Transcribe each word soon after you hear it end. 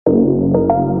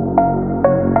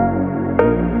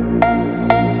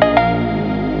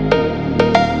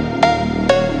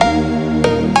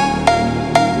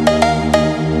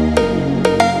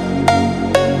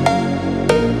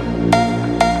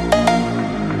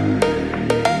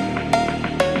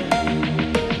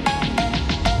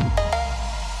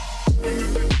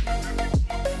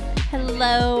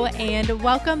and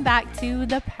welcome back to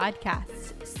the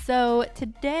podcast. So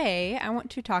today I want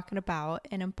to talk about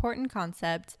an important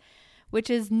concept, which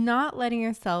is not letting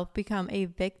yourself become a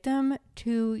victim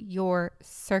to your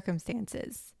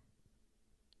circumstances.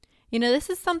 You know, this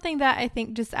is something that I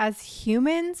think just as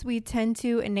humans, we tend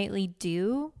to innately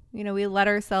do. You know, we let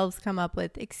ourselves come up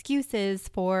with excuses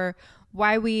for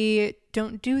why we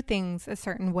don't do things a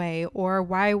certain way or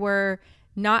why we're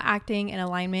not acting in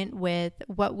alignment with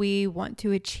what we want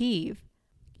to achieve.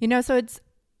 You know, so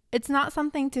it's not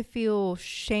something to feel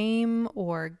shame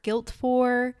or guilt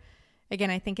for. Again,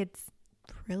 I think it's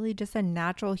really just a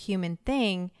natural human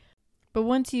thing. But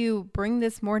once you bring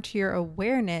this more to your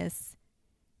awareness,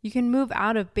 you can move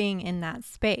out of being in that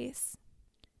space.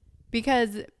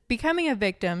 Because becoming a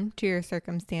victim to your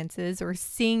circumstances or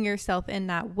seeing yourself in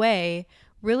that way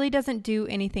really doesn't do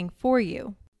anything for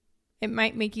you. It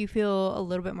might make you feel a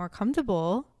little bit more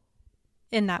comfortable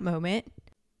in that moment,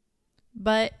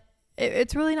 but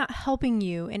it's really not helping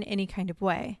you in any kind of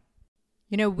way.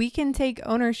 You know, we can take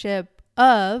ownership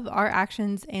of our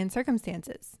actions and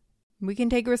circumstances. We can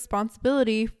take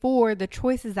responsibility for the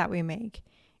choices that we make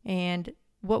and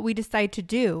what we decide to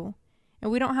do.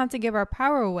 And we don't have to give our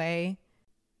power away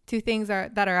to things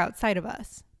that are outside of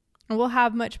us. And we'll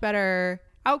have much better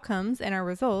outcomes in our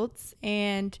results,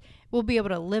 and we'll be able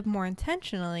to live more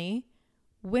intentionally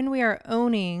when we are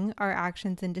owning our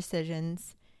actions and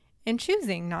decisions and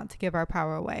choosing not to give our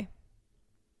power away.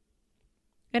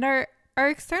 And our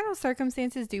external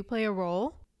circumstances do play a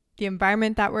role. The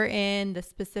environment that we're in, the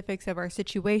specifics of our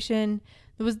situation,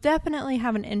 those definitely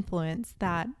have an influence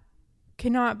that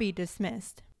cannot be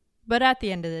dismissed. But at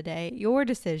the end of the day, your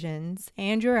decisions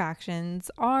and your actions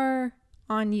are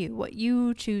on you, what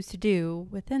you choose to do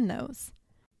within those.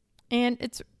 And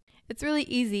it's really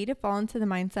easy to fall into the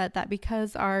mindset that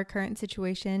because our current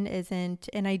situation isn't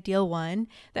an ideal one,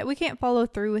 that we can't follow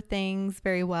through with things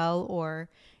very well or,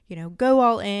 you know, go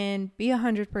all in, be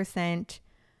 100%,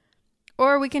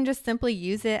 or we can just simply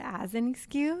use it as an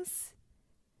excuse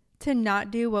to not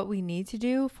do what we need to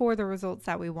do for the results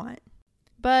that we want.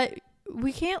 But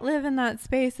we can't live in that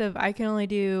space of I can only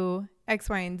do X,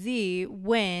 Y, and Z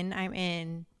when I'm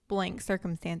in blank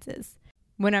circumstances,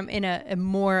 when I'm in a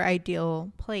more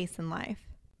ideal place in life.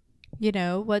 You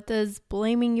know, what does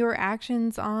blaming your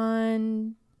actions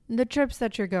on the trips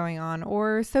that you're going on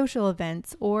or social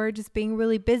events or just being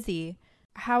really busy,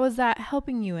 how is that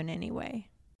helping you in any way?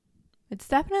 It's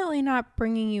definitely not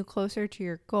bringing you closer to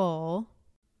your goal.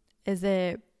 Is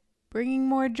it bringing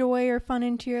more joy or fun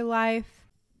into your life?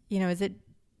 You know, is it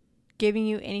giving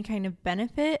you any kind of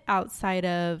benefit outside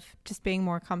of just being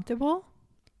more comfortable?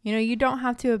 You know, you don't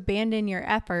have to abandon your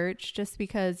efforts just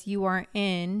because you aren't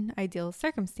in ideal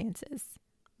circumstances.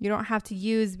 You don't have to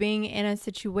use being in a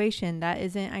situation that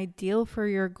isn't ideal for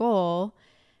your goal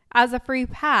as a free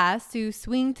pass to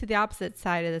swing to the opposite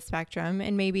side of the spectrum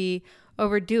and maybe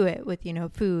overdo it with, you know,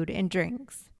 food and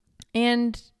drinks.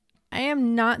 And I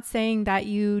am not saying that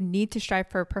you need to strive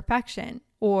for perfection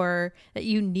or that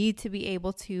you need to be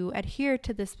able to adhere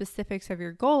to the specifics of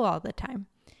your goal all the time.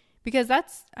 Because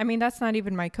that's not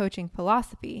even my coaching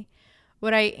philosophy.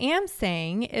 What I am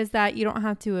saying is that you don't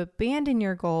have to abandon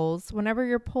your goals whenever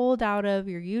you're pulled out of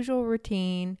your usual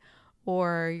routine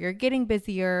or you're getting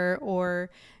busier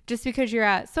or just because you're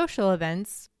at social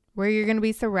events where you're going to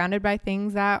be surrounded by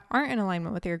things that aren't in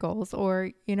alignment with your goals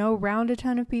or, you know, around a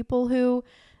ton of people who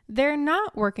they're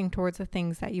not working towards the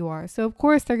things that you are. So of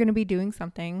course they're going to be doing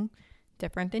something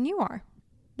different than you are.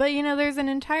 But you know, there's an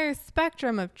entire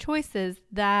spectrum of choices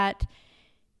that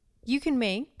you can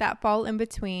make that fall in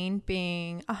between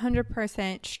being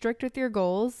 100% strict with your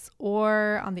goals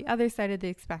or on the other side of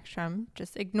the spectrum,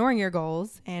 just ignoring your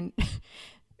goals. And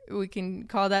we can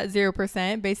call that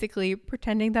 0%, basically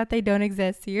pretending that they don't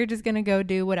exist. So you're just going to go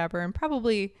do whatever and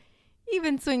probably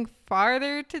even swing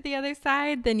farther to the other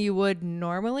side than you would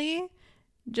normally,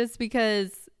 just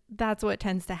because that's what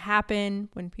tends to happen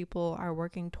when people are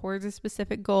working towards a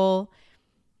specific goal.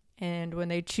 And when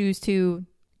they choose to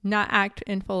not act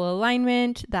in full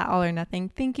alignment, that all or nothing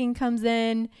thinking comes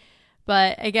in.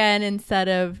 But again, instead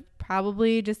of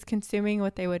probably just consuming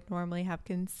what they would normally have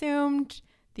consumed,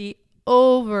 the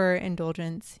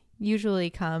overindulgence usually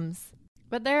comes.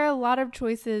 But there are a lot of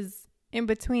choices in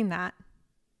between that.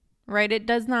 Right? It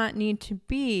does not need to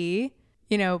be,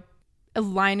 you know,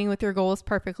 aligning with your goals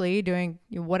perfectly, doing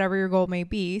whatever your goal may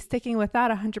be, sticking with that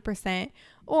 100%,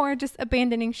 or just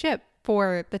abandoning ship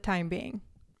for the time being.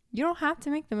 You don't have to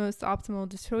make the most optimal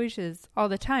choices all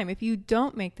the time. If you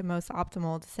don't make the most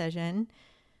optimal decision,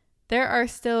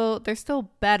 there's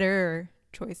still better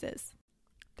choices.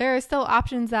 There are still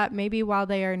options that maybe while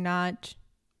they are not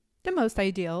the most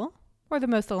ideal or the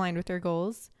most aligned with your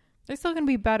goals, they're still going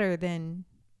to be better than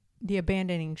the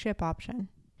abandoning ship option.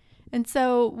 And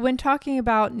so when talking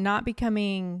about not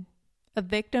becoming a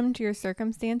victim to your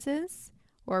circumstances,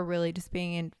 or really just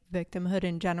being in victimhood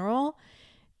in general,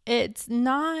 it's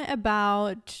not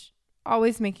about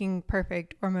always making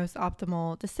perfect or most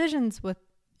optimal decisions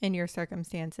within your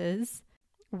circumstances,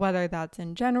 whether that's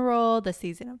in general, the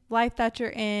season of life that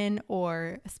you're in,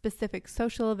 or a specific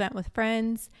social event with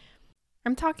friends.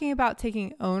 I'm talking about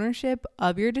taking ownership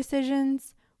of your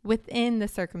decisions within the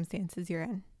circumstances you're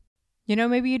in.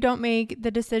 Maybe you don't make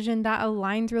the decision that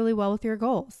aligns really well with your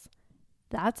goals.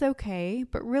 That's okay,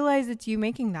 but realize it's you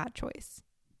making that choice.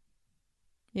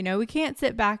 We can't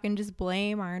sit back and just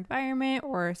blame our environment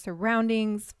or our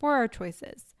surroundings for our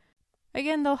choices.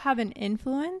 Again, they'll have an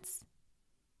influence,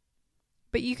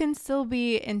 but you can still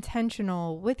be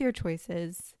intentional with your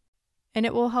choices, and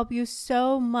it will help you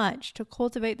so much to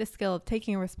cultivate the skill of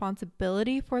taking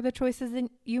responsibility for the choices that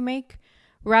you make,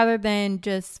 rather than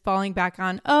just falling back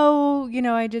on,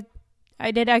 I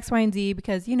did X, Y, and Z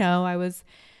because, I was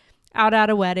out at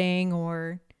a wedding,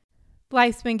 or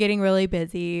life's been getting really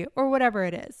busy, or whatever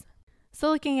it is. So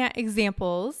looking at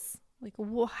examples, like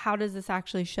how does this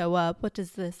actually show up? What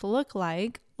does this look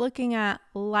like? Looking at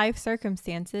life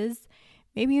circumstances,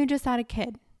 maybe you just had a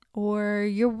kid, or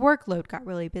your workload got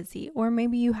really busy, or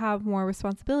maybe you have more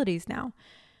responsibilities now.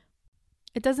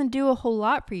 It doesn't do a whole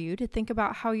lot for you to think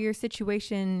about how your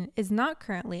situation is not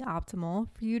currently optimal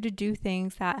for you to do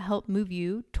things that help move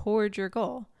you towards your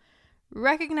goal.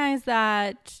 Recognize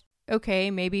that, okay,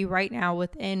 maybe right now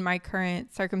within my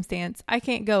current circumstance, I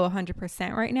can't go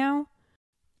 100% right now,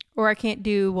 or I can't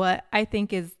do what I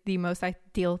think is the most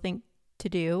ideal thing to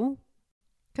do.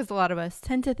 Because a lot of us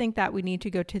tend to think that we need to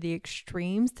go to the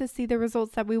extremes to see the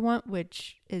results that we want,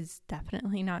 which is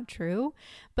definitely not true.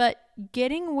 But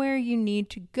getting where you need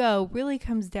to go really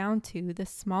comes down to the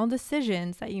small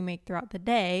decisions that you make throughout the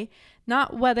day,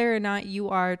 not whether or not you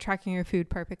are tracking your food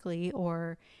perfectly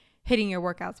or hitting your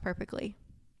workouts perfectly.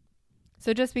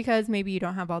 So just because maybe you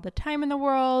don't have all the time in the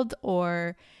world,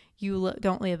 or you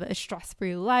don't live a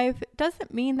stress-free life,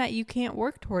 doesn't mean that you can't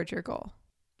work towards your goal.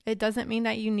 It doesn't mean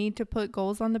that you need to put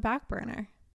goals on the back burner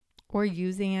or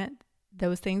using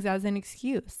those things as an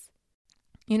excuse.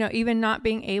 Even not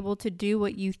being able to do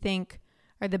what you think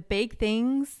are the big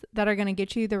things that are going to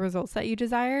get you the results that you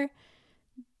desire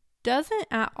doesn't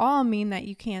at all mean that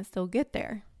you can't still get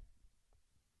there.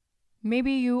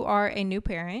 Maybe you are a new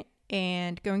parent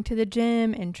and going to the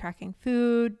gym and tracking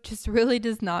food just really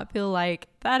does not feel like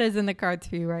that is in the cards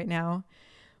for you right now.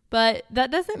 But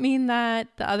that doesn't mean that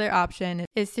the other option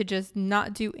is to just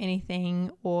not do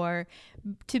anything, or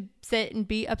to sit and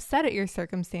be upset at your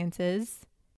circumstances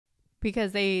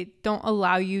because they don't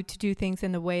allow you to do things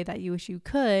in the way that you wish you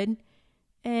could,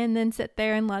 and then sit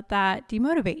there and let that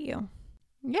demotivate you.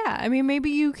 Yeah, maybe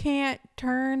you can't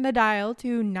turn the dial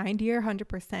to 90 or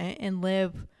 100% and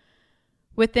live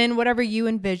within whatever you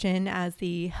envision as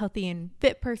the healthy and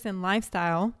fit person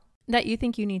lifestyle that you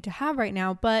think you need to have right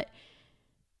now, but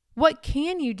what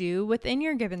can you do within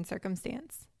your given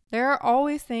circumstance? There are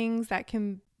always things that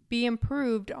can be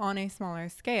improved on a smaller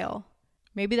scale.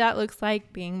 Maybe that looks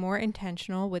like being more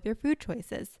intentional with your food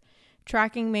choices.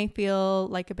 Tracking may feel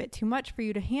like a bit too much for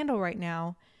you to handle right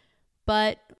now,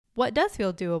 but what does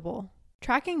feel doable?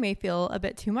 Tracking may feel a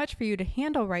bit too much for you to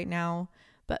handle right now,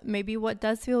 but maybe what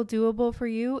does feel doable for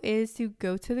you is to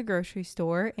go to the grocery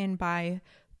store and buy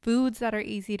foods that are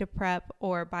easy to prep,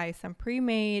 or buy some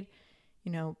pre-made,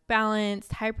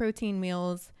 balanced, high protein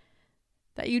meals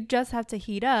that you just have to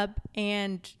heat up,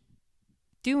 and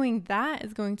doing that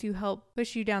is going to help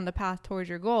push you down the path towards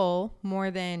your goal more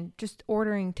than just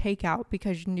ordering takeout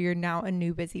because you're now a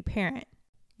new busy parent.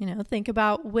 Think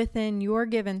about within your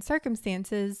given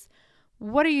circumstances,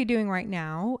 what are you doing right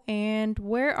now, and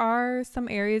where are some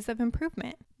areas of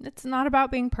improvement? It's not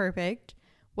about being perfect.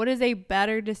 What is a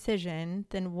better decision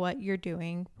than what you're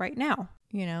doing right now?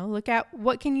 Look at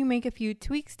what can you make a few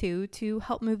tweaks to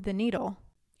help move the needle.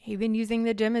 Even using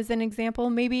the gym as an example,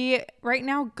 maybe right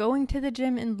now going to the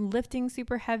gym and lifting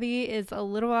super heavy is a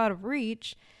little out of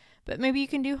reach, but maybe you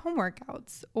can do home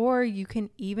workouts, or you can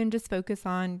even just focus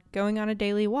on going on a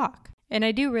daily walk. And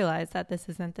I do realize that this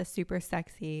isn't the super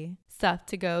sexy stuff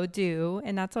to go do,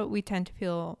 and that's what we tend to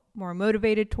feel more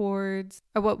motivated towards,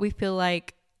 or what we feel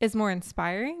like is more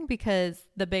inspiring, because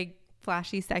the big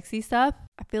flashy, sexy stuff,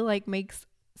 I feel like makes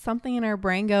something in our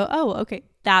brain go, oh, okay,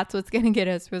 that's what's going to get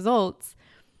us results.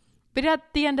 But at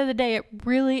the end of the day, it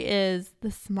really is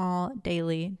the small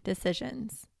daily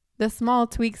decisions. The small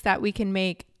tweaks that we can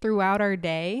make throughout our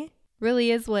day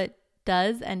really is what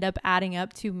does end up adding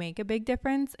up to make a big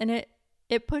difference. And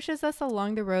it pushes us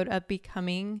along the road of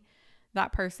becoming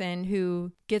that person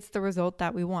who gets the result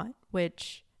that we want,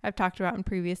 which I've talked about in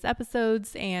previous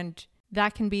episodes. And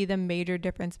that can be the major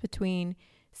difference between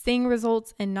seeing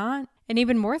results and not, and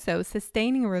even more so,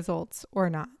 sustaining results or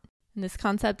not. And this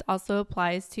concept also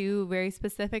applies to very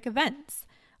specific events.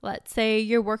 Let's say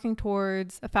you're working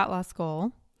towards a fat loss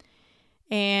goal.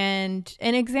 And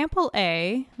in example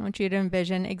A, I want you to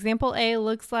envision, example A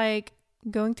looks like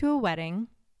going to a wedding,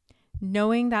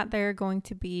 knowing that there are going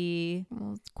to be,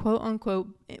 quote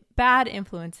unquote, bad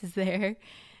influences there.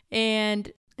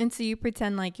 And so you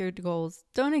pretend like your goals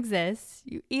don't exist.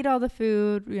 You eat all the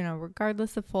food,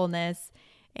 regardless of fullness,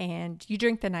 and you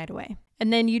drink the night away.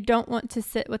 And then you don't want to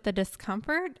sit with the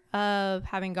discomfort of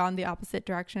having gone the opposite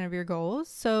direction of your goals.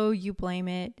 So you blame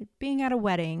it being at a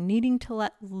wedding, needing to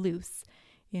let loose,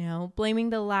 blaming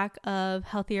the lack of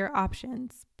healthier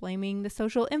options, blaming the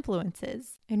social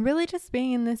influences, and really just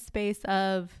being in this space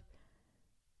of,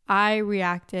 I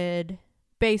reacted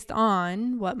based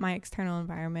on what my external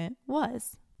environment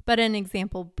was. But in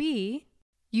example B,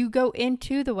 you go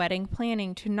into the wedding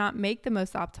planning to not make the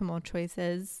most optimal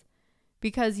choices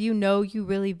because you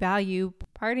really value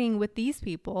partying with these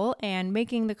people and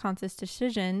making the conscious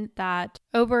decision that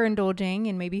overindulging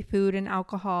in maybe food and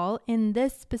alcohol in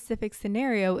this specific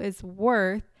scenario is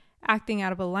worth acting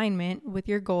out of alignment with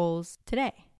your goals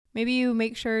today. Maybe you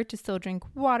make sure to still drink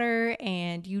water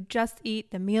and you just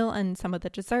eat the meal and some of the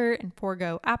dessert and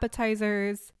forego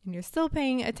appetizers, and you're still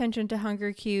paying attention to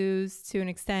hunger cues to an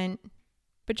extent,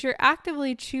 but you're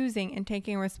actively choosing and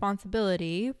taking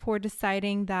responsibility for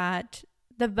deciding that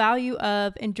the value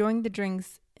of enjoying the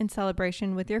drinks in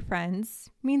celebration with your friends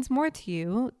means more to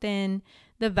you than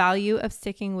the value of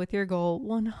sticking with your goal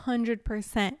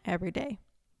 100% every day,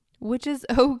 which is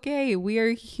okay. We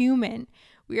are human.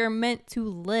 We are meant to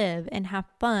live and have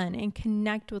fun and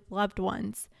connect with loved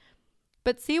ones.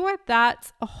 But see where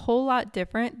that's a whole lot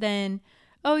different than,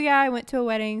 oh yeah, I went to a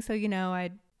wedding, so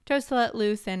I chose to let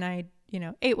loose and I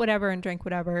ate whatever and drank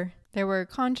whatever. There were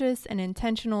conscious and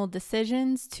intentional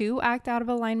decisions to act out of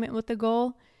alignment with the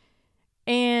goal,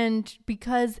 and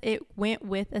because it went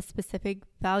with a specific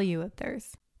value of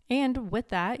theirs. And with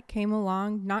that came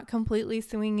along not completely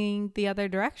swinging the other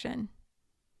direction.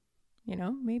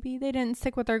 Maybe they didn't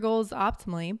stick with their goals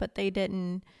optimally, but they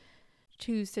didn't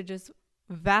choose to just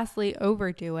vastly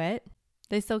overdo it.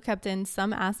 They still kept in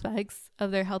some aspects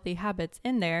of their healthy habits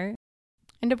in there.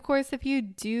 And of course, if you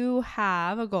do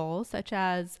have a goal, such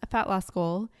as a fat loss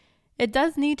goal, it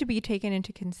does need to be taken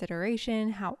into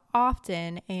consideration how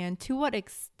often and to what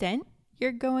extent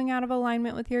you're going out of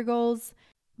alignment with your goals.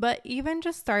 But even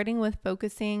just starting with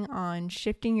focusing on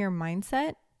shifting your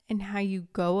mindset and how you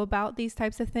go about these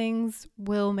types of things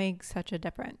will make such a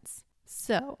difference.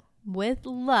 So, with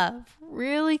love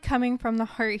really coming from the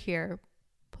heart here,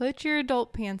 put your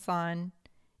adult pants on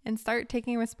and start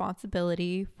taking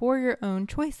responsibility for your own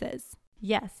choices.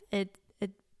 Yes, it's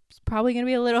probably going to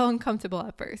be a little uncomfortable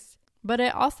at first, but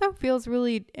it also feels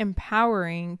really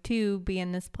empowering to be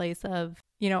in this place of,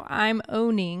 I'm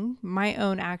owning my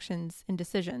own actions and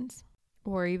decisions,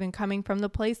 or even coming from the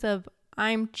place of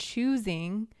I'm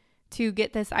choosing to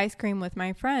get this ice cream with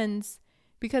my friends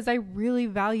because I really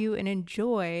value and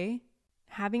enjoy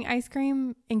having ice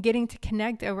cream and getting to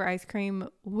connect over ice cream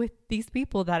with these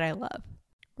people that I love.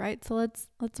 Right? So let's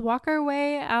walk our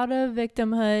way out of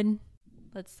victimhood.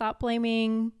 Let's stop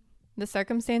blaming the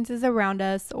circumstances around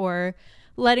us or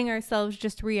letting ourselves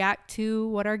just react to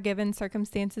what our given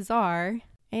circumstances are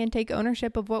and take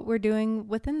ownership of what we're doing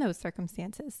within those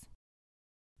circumstances.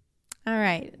 All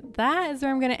right, that is where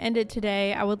I'm going to end it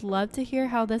today. I would love to hear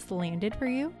how this landed for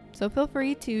you. So feel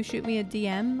free to shoot me a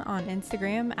DM on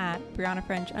Instagram at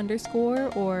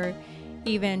BriannaFrench_ or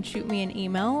even shoot me an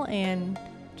email and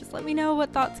just let me know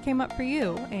what thoughts came up for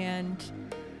you. And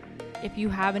if you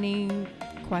have any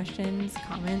questions,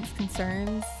 comments,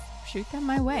 concerns, shoot them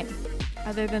my way.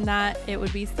 Other than that, it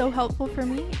would be so helpful for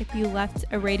me if you left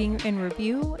a rating and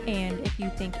review. And if you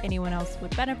think anyone else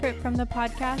would benefit from the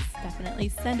podcast, definitely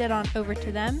send it on over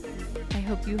to them. I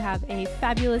hope you have a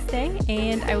fabulous day,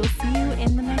 and I will see you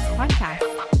in the next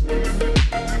podcast.